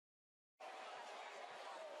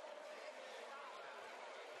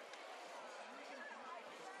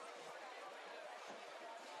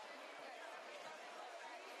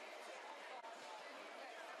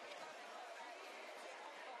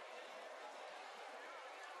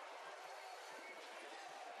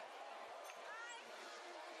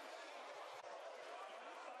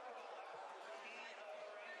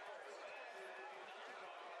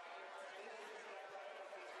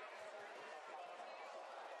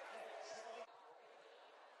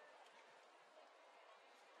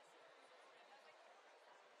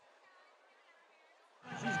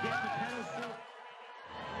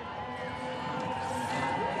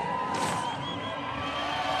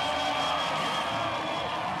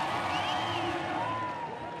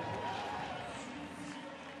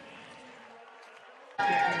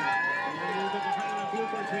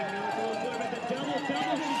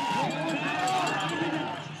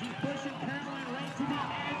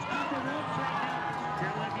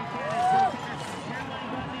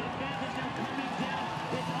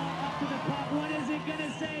What is it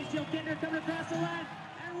gonna say? She'll get her coming across the line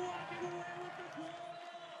and walking away with the goal.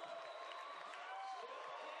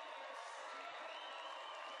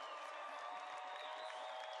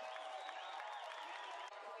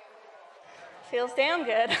 Feels damn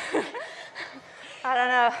good. I don't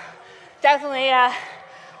know. Definitely,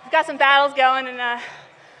 we've got some battles going, and I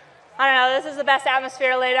don't know. This is the best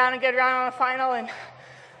atmosphere to lay down a good run on a final, and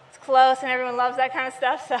it's close, and everyone loves that kind of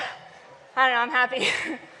stuff. So I don't know. I'm happy.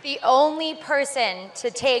 The only person to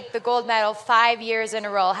take the gold medal 5 years in a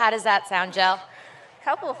row. How does that sound, Jill?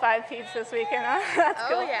 Couple of 5-peats this weekend, huh? That's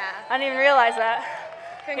cool. Oh, yeah. I didn't even realize that.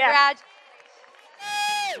 Congrats.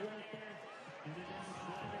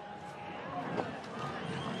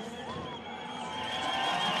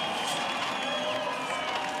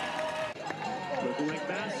 Looking like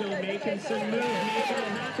Basso making some moves, making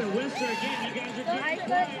it happen. Wister again, you guys are getting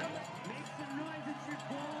quiet. Make some noise, it's your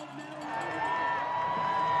gold medal.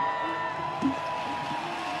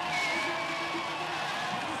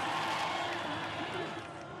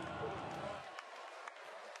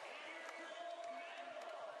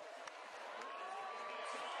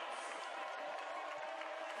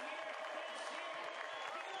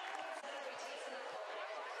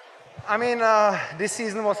 I mean, this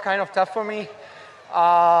season was kind of tough for me.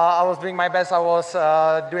 I was doing my best. I was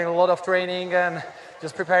doing a lot of training and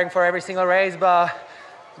just preparing for every single race, but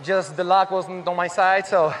just the luck wasn't on my side.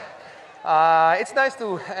 So it's nice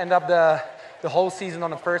to end up the whole season on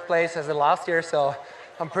the first place as the last year. So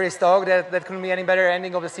I'm pretty stoked that that couldn't be any better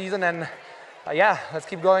ending of the season. And yeah, let's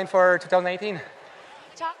keep going for 2018.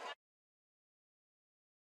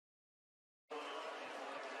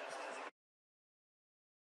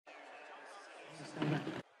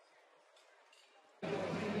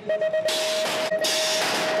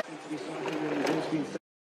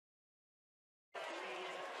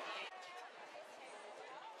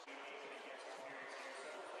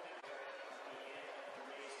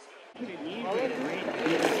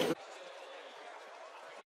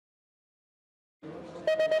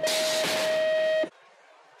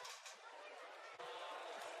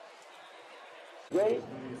 Ready?